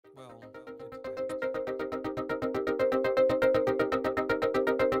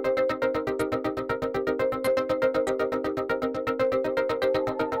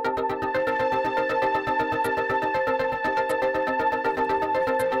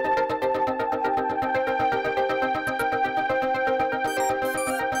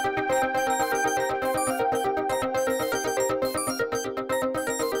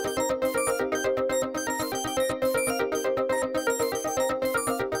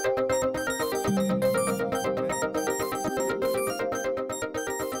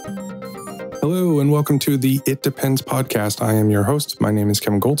Hello, and welcome to the It Depends podcast. I am your host. My name is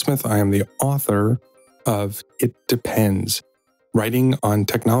Kevin Goldsmith. I am the author of It Depends, writing on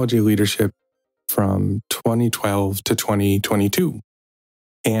technology leadership from 2012 to 2022.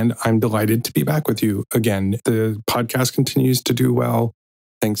 And I'm delighted to be back with you again. The podcast continues to do well.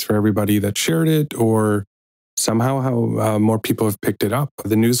 Thanks for everybody that shared it or somehow how more people have picked it up.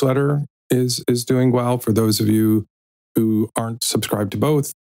 The newsletter is doing well. For those of you who aren't subscribed to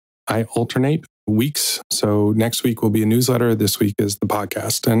both, I alternate weeks. So next week will be a newsletter. This week is the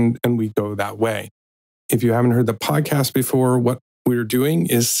podcast, and we go that way. If you haven't heard the podcast before, what we're doing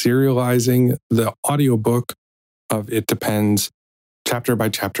is serializing the audiobook of It Depends, chapter by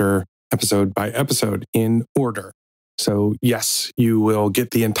chapter, episode by episode in order. So yes, you will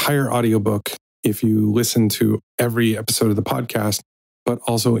get the entire audiobook if you listen to every episode of the podcast, but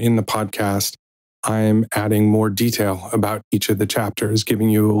also in the podcast, I'm adding more detail about each of the chapters, giving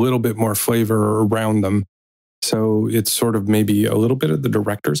you a little bit more flavor around them. So it's sort of maybe a little bit of the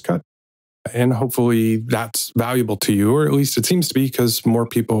director's cut. And hopefully that's valuable to you, or at least it seems to be because more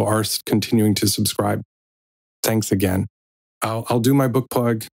people are continuing to subscribe. Thanks again. I'll do my book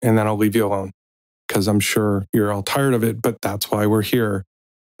plug and then I'll leave you alone because I'm sure you're all tired of it, but that's why we're here.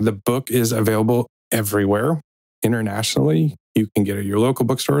 The book is available everywhere internationally. You can get it at your local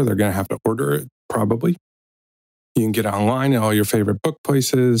bookstore. They're going to have to order it, probably. You can get it online at all your favorite book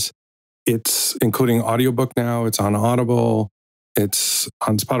places. It's including audiobook now. It's on Audible. It's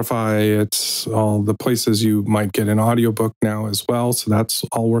on Spotify. It's all the places you might get an audiobook now as well. So that's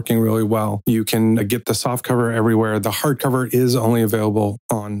all working really well. You can get the softcover everywhere. The hardcover is only available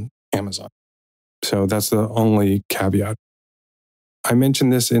on Amazon. So that's the only caveat. I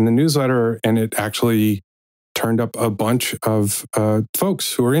mentioned this in the newsletter, and it actually turned up a bunch of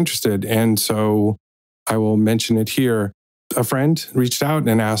folks who are interested. And so I will mention it here. A friend reached out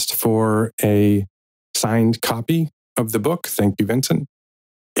and asked for a signed copy of the book. Thank you, Vincent.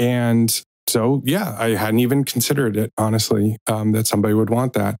 And so, yeah, I hadn't even considered it, honestly, that somebody would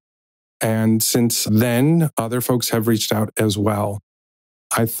want that. And since then, other folks have reached out as well.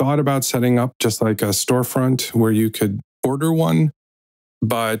 I thought about setting up just like a storefront where you could order one,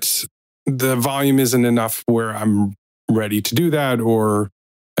 but the volume isn't enough where I'm ready to do that, or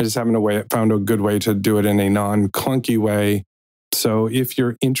I just haven't found a good way to do it in a non-clunky way. So if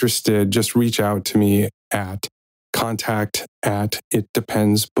you're interested, just reach out to me at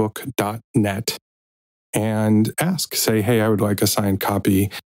contact@itdependsbook.net and ask. Say, hey, I would like a signed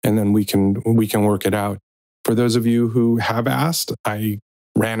copy, and then we can work it out. For those of you who have asked, I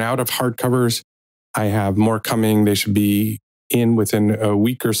ran out of hardcovers. I have more coming. They should be in within a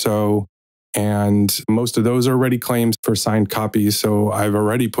week or so. And most of those are already claimed for signed copies. So I've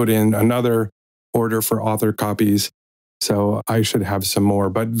already put in another order for author copies. So I should have some more.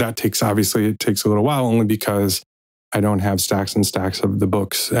 But that takes a little while, only because I don't have stacks and stacks of the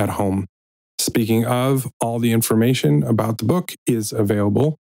books at home. Speaking of, all the information about the book is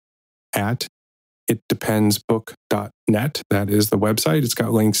available at itdependsbook.net. That is the website. It's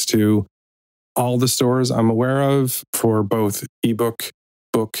got links to all the stores I'm aware of for both ebook,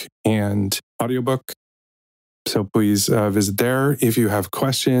 book, and audiobook. So please visit there. If you have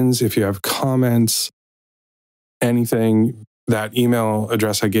questions, if you have comments, anything, that email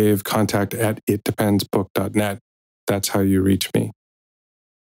address I gave, contact@itdependsbook.net. That's how you reach me.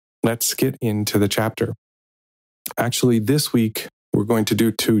 Let's get into the chapter. Actually, this week, we're going to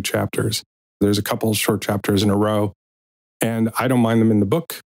do 2 chapters. There's a couple short chapters in a row, and I don't mind them in the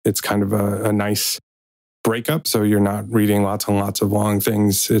book. It's kind of a nice breakup, so you're not reading lots and lots of long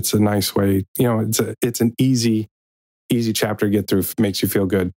things. It's a nice way, it's an easy chapter to get through, makes you feel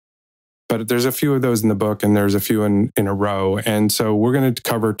good. But there's a few of those in the book, and there's a few in a row. And so we're going to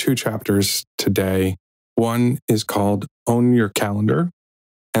cover 2 chapters today. One is called Own Your Calendar,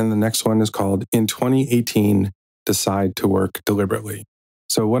 and the next one is called In 2018, Decide to Work Deliberately.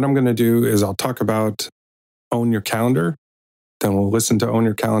 So what I'm going to do is I'll talk about Own Your Calendar, then we'll listen to Own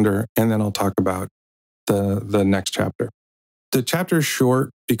Your Calendar, and then I'll talk about the next chapter. The chapter is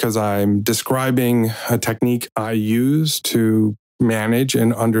short because I'm describing a technique I use to manage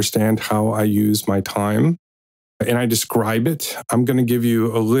and understand how I use my time. And I describe it. I'm going to give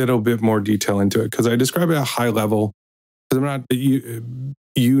you a little bit more detail into it because I describe it at a high level. Because I'm not,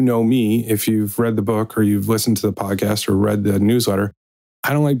 you know me, if you've read the book or you've listened to the podcast or read the newsletter,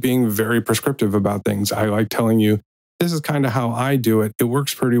 I don't like being very prescriptive about things. I like telling you, this is kind of how I do it. It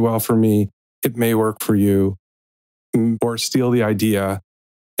works pretty well for me. It may work for you, or steal the idea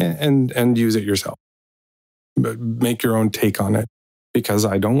and use it yourself. But make your own take on it, because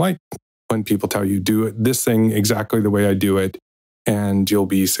I don't like when people tell you, do this thing exactly the way I do it, and you'll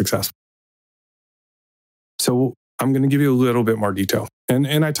be successful. So I'm going to give you a little bit more detail.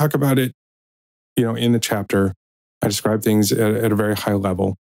 And I talk about it, in the chapter. I describe things at a very high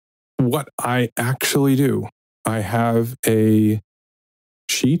level. What I actually do, I have a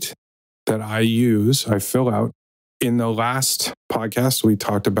sheet that I fill out. In the last podcast, we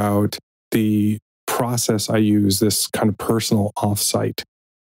talked about the process I use, this kind of personal offsite.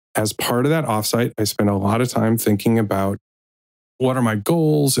 As part of that offsite, I spend a lot of time thinking about what are my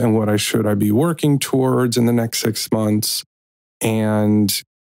goals and what should I be working towards in the next 6 months, and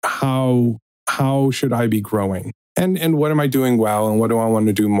how should I be growing, and what am I doing well, and what do I want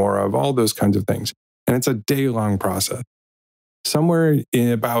to do more of, all those kinds of things. And it's a day-long process. Somewhere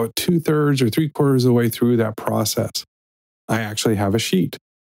in about 2/3 or 3/4 of the way through that process, I actually have a sheet.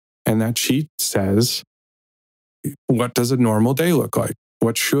 And that sheet says, what does a normal day look like?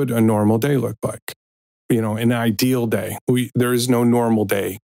 What should a normal day look like? An ideal day. There is no normal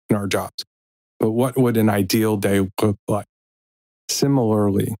day in our jobs. But what would an ideal day look like?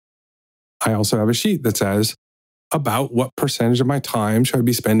 Similarly, I also have a sheet that says about what percentage of my time should I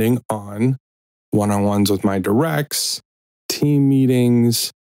be spending on one-on-ones with my directs, team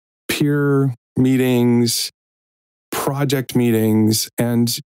meetings, peer meetings, project meetings,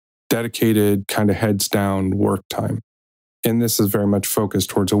 and dedicated kind of heads down work time. And this is very much focused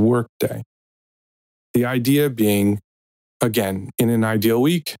towards a work day. The idea being, again, in an ideal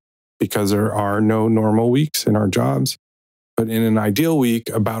week, because there are no normal weeks in our jobs, but in an ideal week,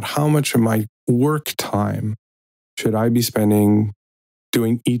 about how much of my work time should I be spending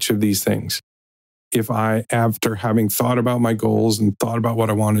doing each of these things? If I, after having thought about my goals and thought about what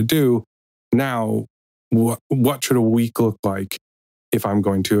I want to do, now what should a week look like if I'm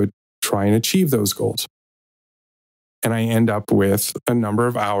going to try and achieve those goals? And I end up with a number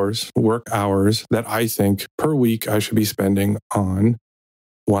of hours, work hours, that I think per week I should be spending on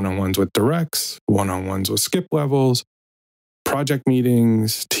one-on-ones with directs, one-on-ones with skip levels, project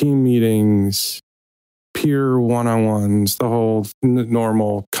meetings, team meetings, peer one-on-ones, the whole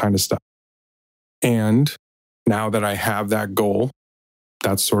normal kind of stuff. And now that I have that goal,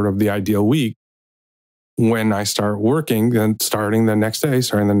 that's sort of the ideal week. When I start working, then starting the next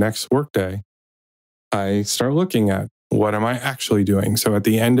work day, I start looking at what am I actually doing? So at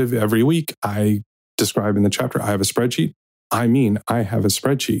the end of every week, I describe in the chapter, I have a spreadsheet. I have a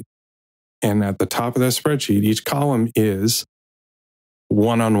spreadsheet. And at the top of that spreadsheet, each column is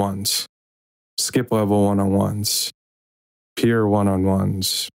one-on-ones, skip level one-on-ones, peer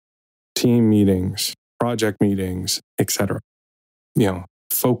one-on-ones, team meetings, project meetings, etc.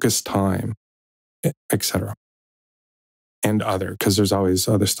 Focus time, etc. And other, because there's always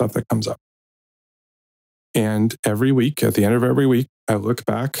other stuff that comes up. And every week, at the end of every week, I look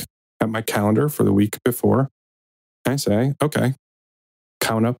back at my calendar for the week before. I say, okay,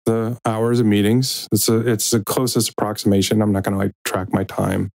 count up the hours of meetings. It's the closest approximation. I'm not going to track my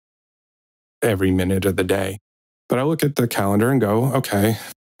time every minute of the day. But I look at the calendar and go, okay,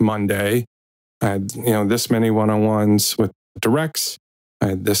 Monday, I had this many one-on-ones with directs. I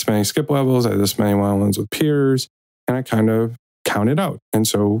had this many skip levels. I had this many one-on-ones with peers. And I kind of count it out. And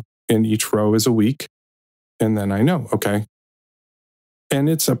so in each row is a week. And then I know, okay. And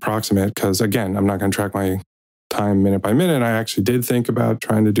it's approximate because, again, I'm not going to track my time minute by minute. I actually did think about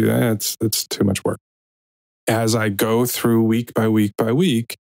trying to do that. It's too much work. As I go through week by week by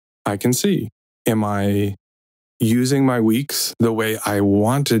week, I can see, am I using my weeks the way I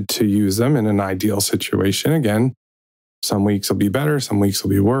wanted to use them in an ideal situation? Again, some weeks will be better, some weeks will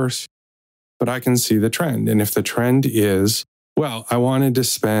be worse, but I can see the trend. And if the trend is, well, I wanted to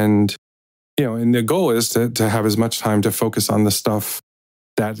spend, and the goal is to have as much time to focus on the stuff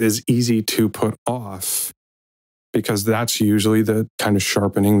that is easy to put off, because that's usually the kind of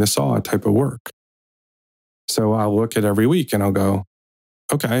sharpening the saw type of work. So I'll look at every week and I'll go,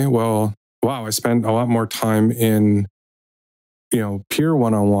 okay, well, wow, I spent a lot more time in, peer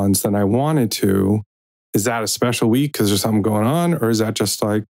one-on-ones than I wanted to. Is that a special week because there's something going on? Or is that just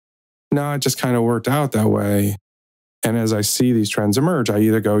no, it just kind of worked out that way? And as I see these trends emerge, I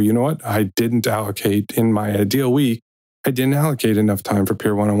either go, you know what, I didn't allocate in my ideal week, I didn't allocate enough time for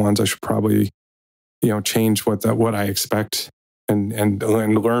peer one-on-ones. I should probably, change what I expect and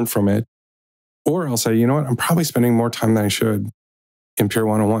learn from it. Or I'll say, you know what, I'm probably spending more time than I should in peer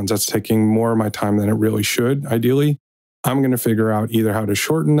one-on-ones. That's taking more of my time than it really should, ideally. I'm going to figure out either how to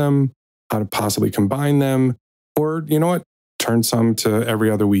shorten them, how to possibly combine them, or, turn some to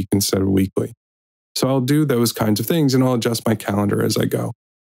every other week instead of weekly. So I'll do those kinds of things and I'll adjust my calendar as I go.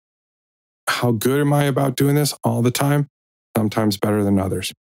 How good am I about doing this all the time? Sometimes better than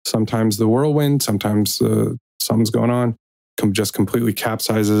others. Sometimes the whirlwind, sometimes something's going on, just completely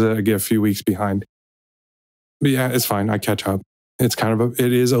capsizes it. I get a few weeks behind. But yeah, it's fine. I catch up. It's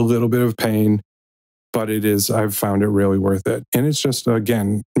it is a little bit of pain, but I've found it really worth it. And it's just,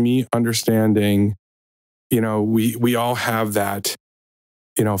 again, me understanding, we all have that,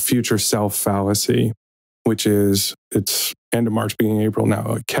 future self fallacy, which is it's end of March, beginning of April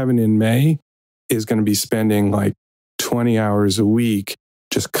now. Kevin in May is going to be spending like 20 hours a week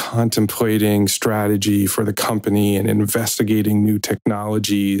just contemplating strategy for the company and investigating new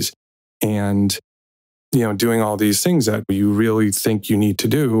technologies and, doing all these things that you really think you need to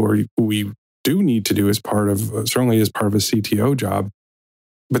do, or we do need to do certainly as part of a CTO job.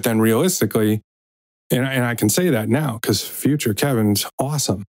 But then realistically, and I can say that now because future Kevin's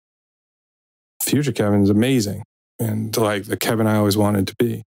awesome. Future Kevin's amazing. And like the Kevin I always wanted to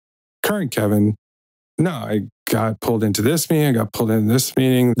be. Current Kevin, no, I got pulled into this meeting. I got pulled into this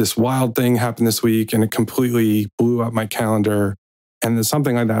meeting. This wild thing happened this week and it completely blew up my calendar. And then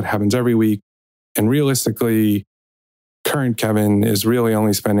something like that happens every week. And realistically, current Kevin is really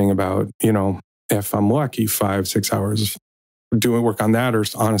only spending about, if I'm lucky, 5-6 hours doing work on that, or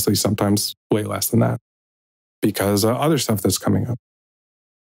honestly, sometimes way less than that because other stuff that's coming up.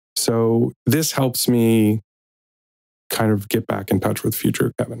 So this helps me kind of get back in touch with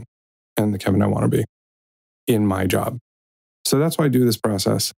future Kevin and the Kevin I want to be in my job. So that's why I do this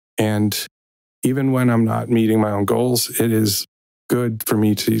process. And even when I'm not meeting my own goals, it is good for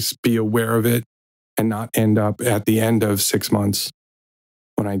me to be aware of it and not end up at the end of 6 months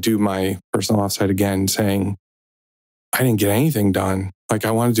when I do my personal offsite again saying, I didn't get anything done. Like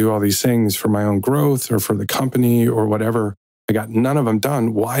I want to do all these things for my own growth or for the company or whatever. I got none of them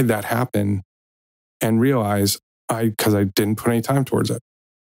done. Why'd that happen? And realize because I didn't put any time towards it.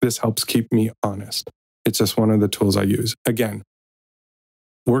 This helps keep me honest. It's just one of the tools I use. Again,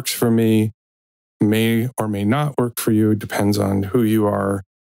 works for me, may or may not work for you. It depends on who you are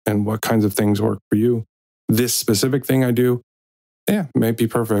and what kinds of things work for you. This specific thing I do, may be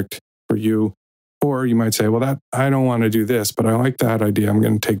perfect for you. Or you might say, well, I don't want to do this, but I like that idea. I'm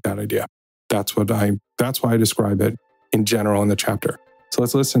going to take that idea. That's why I describe it in general in the chapter. So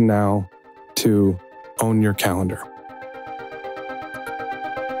let's listen now to Own Your Calendar.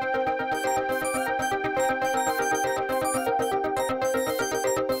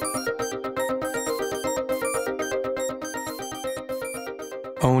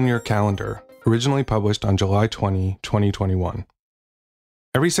 Own Your Calendar, originally published on July 20, 2021.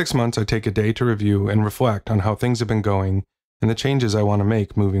 Every 6 months, I take a day to review and reflect on how things have been going and the changes I want to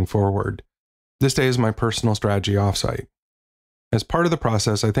make moving forward. This day is my personal strategy offsite. As part of the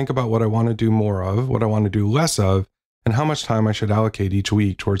process, I think about what I want to do more of, what I want to do less of, and how much time I should allocate each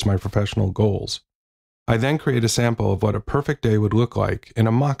week towards my professional goals. I then create a sample of what a perfect day would look like and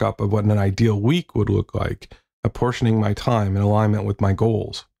a mock-up of what an ideal week would look like, apportioning my time in alignment with my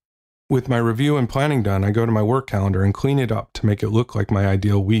goals. With my review and planning done, I go to my work calendar and clean it up to make it look like my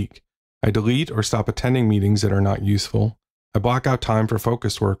ideal week. I delete or stop attending meetings that are not useful. I block out time for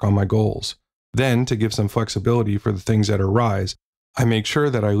focused work on my goals. Then, to give some flexibility for the things that arise, I make sure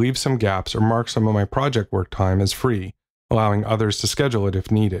that I leave some gaps or mark some of my project work time as free, allowing others to schedule it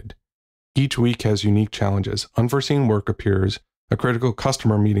if needed. Each week has unique challenges. Unforeseen work appears, a critical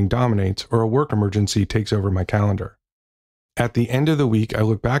customer meeting dominates, or a work emergency takes over my calendar. At the end of the week, I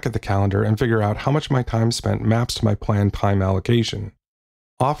look back at the calendar and figure out how much my time spent maps to my planned time allocation.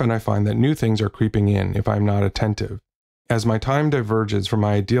 Often I find that new things are creeping in if I'm not attentive. As my time diverges from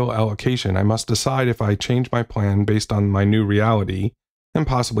my ideal allocation, I must decide if I change my plan based on my new reality, and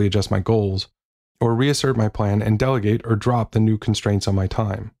possibly adjust my goals, or reassert my plan and delegate or drop the new constraints on my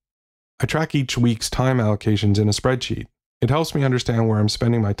time. I track each week's time allocations in a spreadsheet. It helps me understand where I'm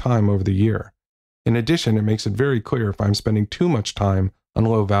spending my time over the year. In addition, it makes it very clear if I'm spending too much time on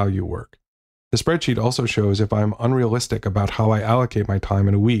low-value work. The spreadsheet also shows if I'm unrealistic about how I allocate my time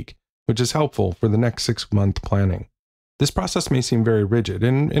in a week, which is helpful for the next 6-month planning. This process may seem very rigid,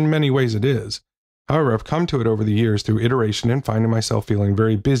 and in many ways it is. However, I've come to it over the years through iteration and finding myself feeling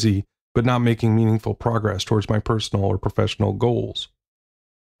very busy, but not making meaningful progress towards my personal or professional goals.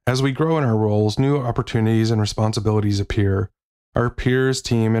 As we grow in our roles, new opportunities and responsibilities appear. Our peers,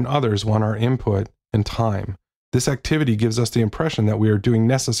 team, and others want our input and time. This activity gives us the impression that we are doing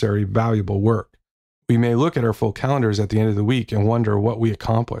necessary, valuable work. We may look at our full calendars at the end of the week and wonder what we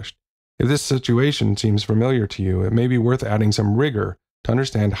accomplished. If this situation seems familiar to you, it may be worth adding some rigor to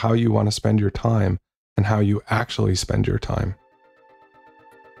understand how you want to spend your time and how you actually spend your time.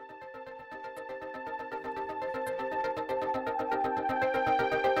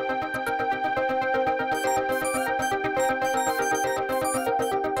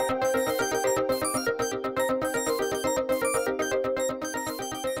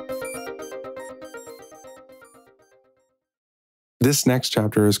 This next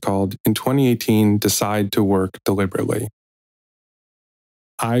chapter is called, in 2018, Decide to Work Deliberately.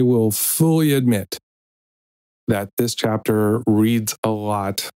 I will fully admit that this chapter reads a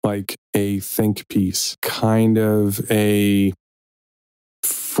lot like a think piece, kind of a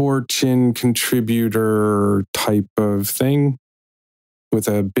Fortune contributor type of thing with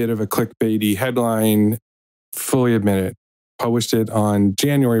a bit of a clickbaity headline. Fully admit it. Published it on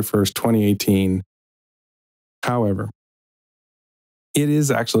January 1st, 2018. However, it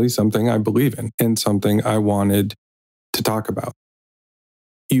is actually something I believe in and something I wanted to talk about.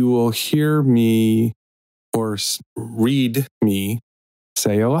 You will hear me or read me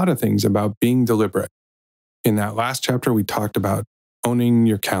say a lot of things about being deliberate. In that last chapter, we talked about owning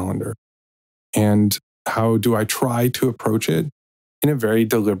your calendar and how do I try to approach it in a very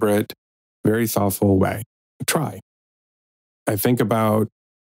deliberate, very thoughtful way. I think about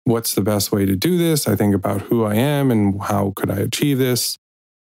what's the best way to do this. I think about who I am and how could I achieve this.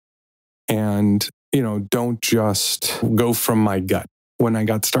 And, don't just go from my gut. When I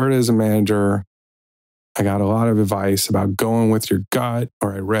got started as a manager, I got a lot of advice about going with your gut,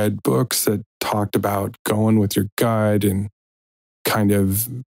 or I read books that talked about going with your gut and kind of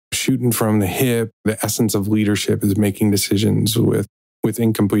shooting from the hip. The essence of leadership is making decisions with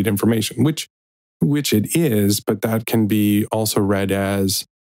incomplete information, which it is, but that can be also read as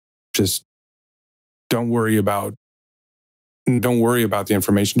just don't worry about the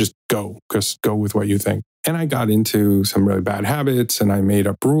information, just go with what you think. And I got into some really bad habits and I made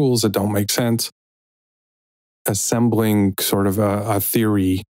up rules that don't make sense, assembling sort of a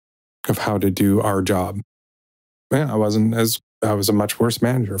theory of how to do our job. I was a much worse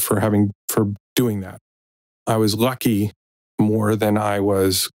manager for doing that. I was lucky more than I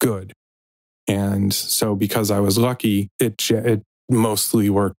was good. And so because I was lucky, it mostly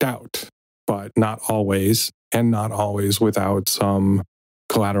worked out, but not always, and not always without some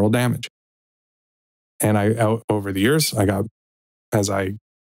collateral damage. And over the years, as I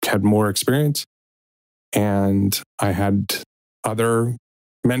had more experience and I had other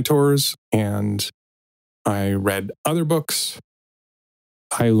mentors and I read other books,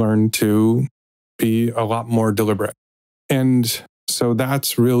 I learned to be a lot more deliberate. And so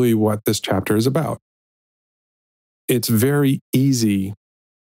that's really what this chapter is about. It's very easy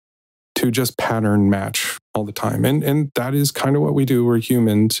to just pattern match all the time. And that is kind of what we do. We're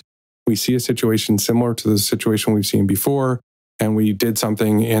humans. We see a situation similar to the situation we've seen before, and we did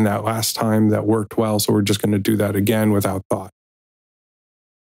something in that last time that worked well, so we're just going to do that again without thought.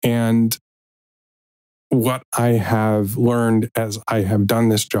 And what I have learned as I have done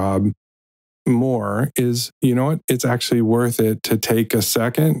this job more is, it's actually worth it to take a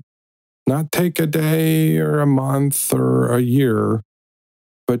second, not take a day or a month or a year,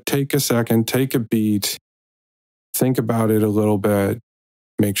 but take a second, take a beat, think about it a little bit,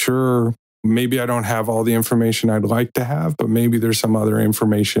 make sure maybe I don't have all the information I'd like to have, but maybe there's some other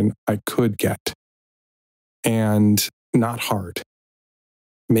information I could get. And not hard.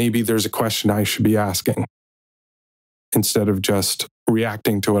 Maybe there's a question I should be asking instead of just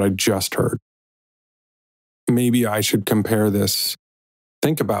reacting to what I just heard. Maybe I should compare this,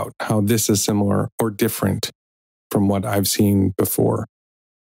 think about how this is similar or different from what I've seen before.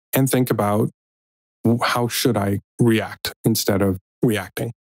 And think about how should I react instead of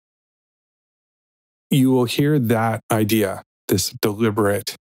reacting. You will hear that idea, this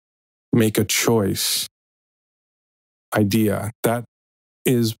deliberate, make a choice idea. That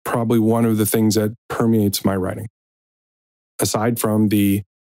is probably one of the things that permeates my writing. Aside from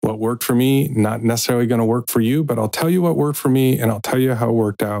what worked for me, not necessarily going to work for you, but I'll tell you what worked for me and I'll tell you how it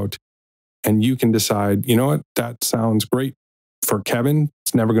worked out. And you can decide, you know what, that sounds great for Kevin.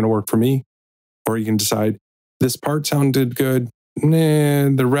 It's never going to work for me. Or you can decide, this part sounded good.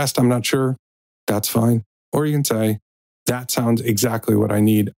 The rest, I'm not sure. That's fine. Or you can say, that sounds exactly what I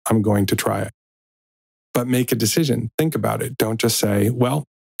need. I'm going to try it. But make a decision. Think about it. Don't just say, well,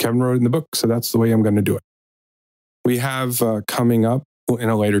 Kevin wrote in the book, so that's the way I'm going to do it. We have coming up in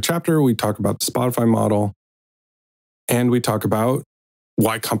a later chapter, we talk about the Spotify model, and we talk about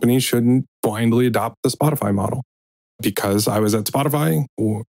why companies shouldn't blindly adopt the Spotify model. Because I was at Spotify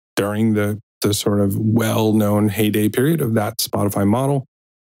during the sort of well-known heyday period of that Spotify model,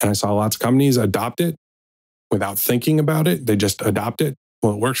 and I saw lots of companies adopt it without thinking about it. They just adopt it.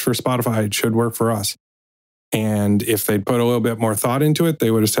 Well, it works for Spotify. It should work for us. And if they'd put a little bit more thought into it,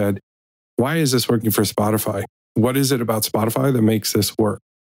 they would have said, why is this working for Spotify? What is it about Spotify that makes this work?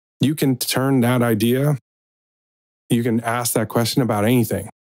 You can turn that idea, you can ask that question about anything.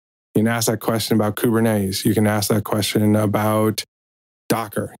 You can ask that question about Kubernetes. You can ask that question about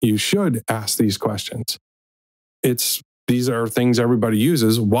Docker. You should ask these questions. It's these are things everybody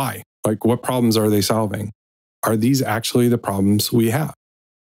uses. Why? Like, what problems are they solving? Are these actually the problems we have?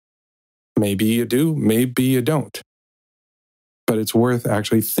 Maybe you do, maybe you don't. But it's worth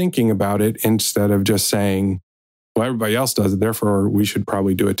actually thinking about it instead of just saying, well, everybody else does it, therefore we should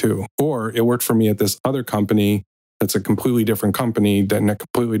probably do it too. Or it worked for me at this other company that's a completely different company in a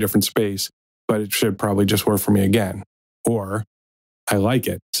completely different space, but it should probably just work for me again. Or I like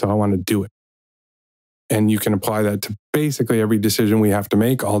it, so I want to do it. And you can apply that to basically every decision we have to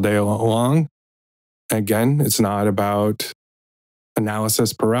make all day long. Again, it's not about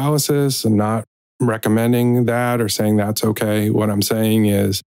analysis paralysis. I'm not recommending that or saying that's okay. What I'm saying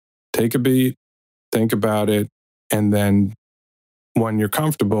is take a beat, think about it, and then when you're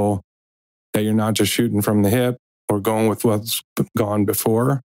comfortable that you're not just shooting from the hip or going with what's gone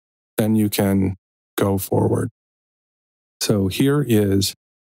before, then you can go forward. So here is,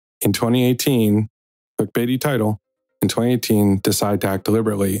 in 2018, clickbaity title, in 2018, decide to act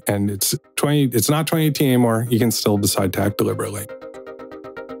deliberately. And it's not 2018 anymore. You can still decide to act deliberately.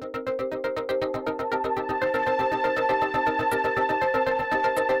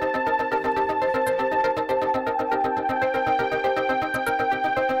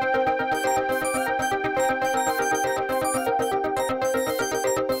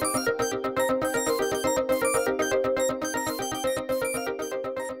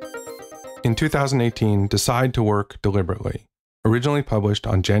 In 2018, Decide to Work Deliberately, originally published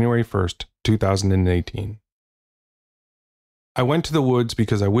on January 1st, 2018. I went to the woods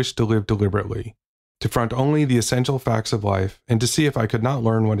because I wished to live deliberately, to front only the essential facts of life and to see if I could not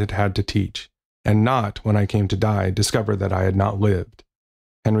learn what it had to teach, and not, when I came to die, discover that I had not lived.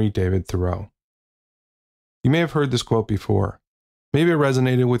 Henry David Thoreau. You may have heard this quote before. Maybe it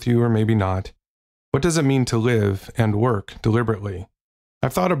resonated with you or maybe not. What does it mean to live and work deliberately?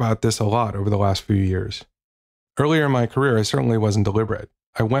 I've thought about this a lot over the last few years. Earlier in my career, I certainly wasn't deliberate.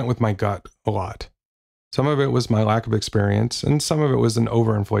 I went with my gut a lot. Some of it was my lack of experience, and some of it was an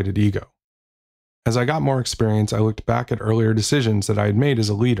overinflated ego. As I got more experience, I looked back at earlier decisions that I had made as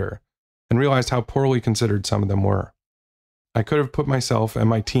a leader and realized how poorly considered some of them were. I could have put myself and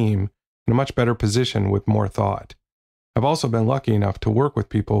my team in a much better position with more thought. I've also been lucky enough to work with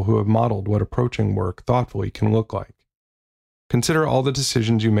people who have modeled what approaching work thoughtfully can look like. Consider all the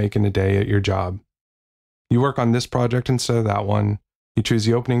decisions you make in a day at your job. You work on this project instead of that one. You choose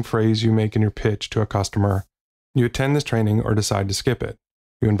the opening phrase you make in your pitch to a customer. You attend this training or decide to skip it.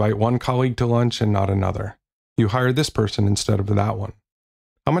 You invite one colleague to lunch and not another. You hire this person instead of that one.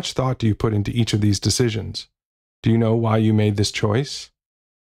 How much thought do you put into each of these decisions? Do you know why you made this choice?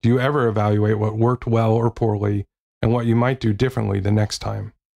 Do you ever evaluate what worked well or poorly and what you might do differently the next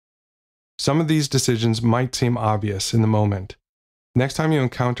time? Some of these decisions might seem obvious in the moment. Next time you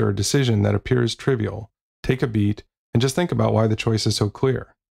encounter a decision that appears trivial, take a beat and just think about why the choice is so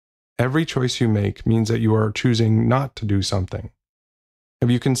clear. Every choice you make means that you are choosing not to do something. Have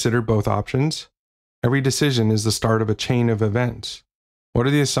you considered both options? Every decision is the start of a chain of events. What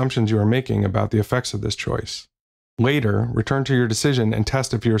are the assumptions you are making about the effects of this choice? Later, return to your decision and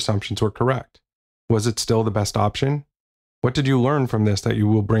test if your assumptions were correct. Was it still the best option? What did you learn from this that you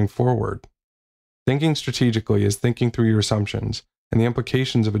will bring forward? Thinking strategically is thinking through your assumptions and the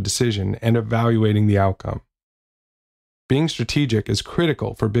implications of a decision and evaluating the outcome. Being strategic is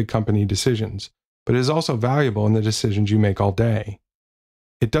critical for big company decisions, but it is also valuable in the decisions you make all day.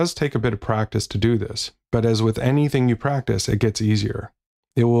 It does take a bit of practice to do this, but as with anything you practice, it gets easier.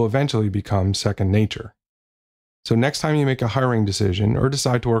 It will eventually become second nature. So next time you make a hiring decision or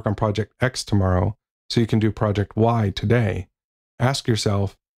decide to work on Project X tomorrow so you can do Project Y today, ask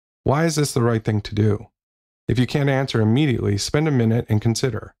yourself, why is this the right thing to do? If you can't answer immediately, spend a minute and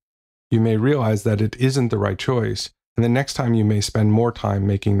consider. You may realize that it isn't the right choice, and the next time you may spend more time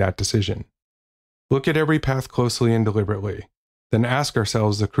making that decision. Look at every path closely and deliberately. Then ask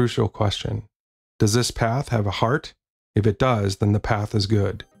ourselves the crucial question, does this path have a heart? If it does, then the path is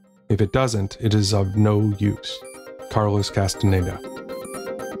good. If it doesn't, it is of no use. Carlos Castaneda.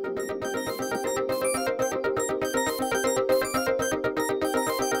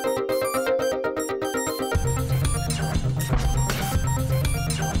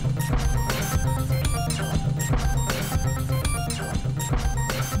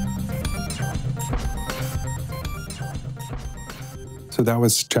 So that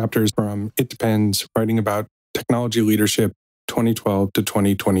was chapters from It Depends, writing about technology leadership 2012 to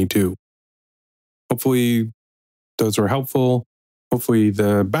 2022. Hopefully those were helpful. Hopefully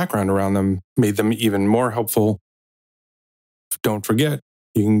the background around them made them even more helpful. Don't forget,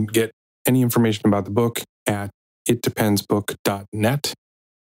 you can get any information about the book at itdependsbook.net,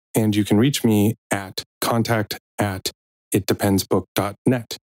 and you can reach me at contact@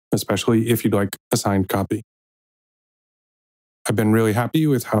 itdependsbook.net, especially if you'd like a signed copy. I've been really happy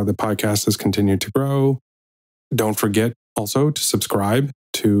with how the podcast has continued to grow. Don't forget also to subscribe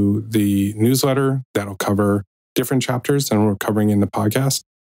to the newsletter that'll cover different chapters than we're covering in the podcast.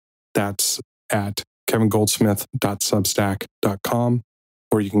 That's at kevingoldsmith.substack.com,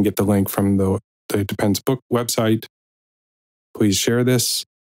 or you can get the link from the It Depends book website. Please share this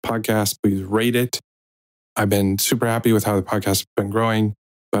podcast. Please rate it. I've been super happy with how the podcast has been growing,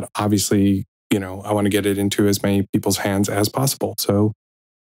 but obviously, I want to get it into as many people's hands as possible. So,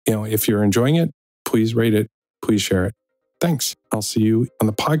 if you're enjoying it, please rate it. Please share it. Thanks. I'll see you on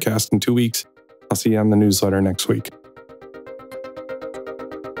the podcast in 2 weeks. I'll see you on the newsletter next week.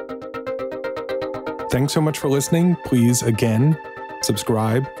 Thanks so much for listening. Please, again,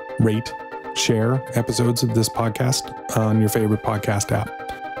 subscribe, rate, share episodes of this podcast on your favorite podcast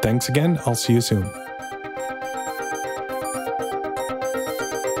app. Thanks again. I'll see you soon.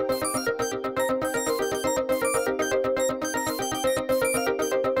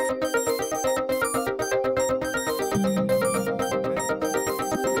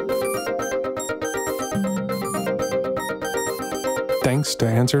 Thanks to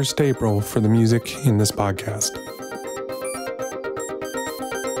Answers to April for the music in this podcast.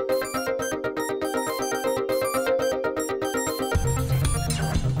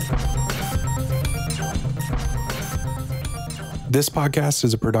 This podcast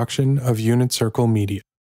is a production of Unit Circle Media.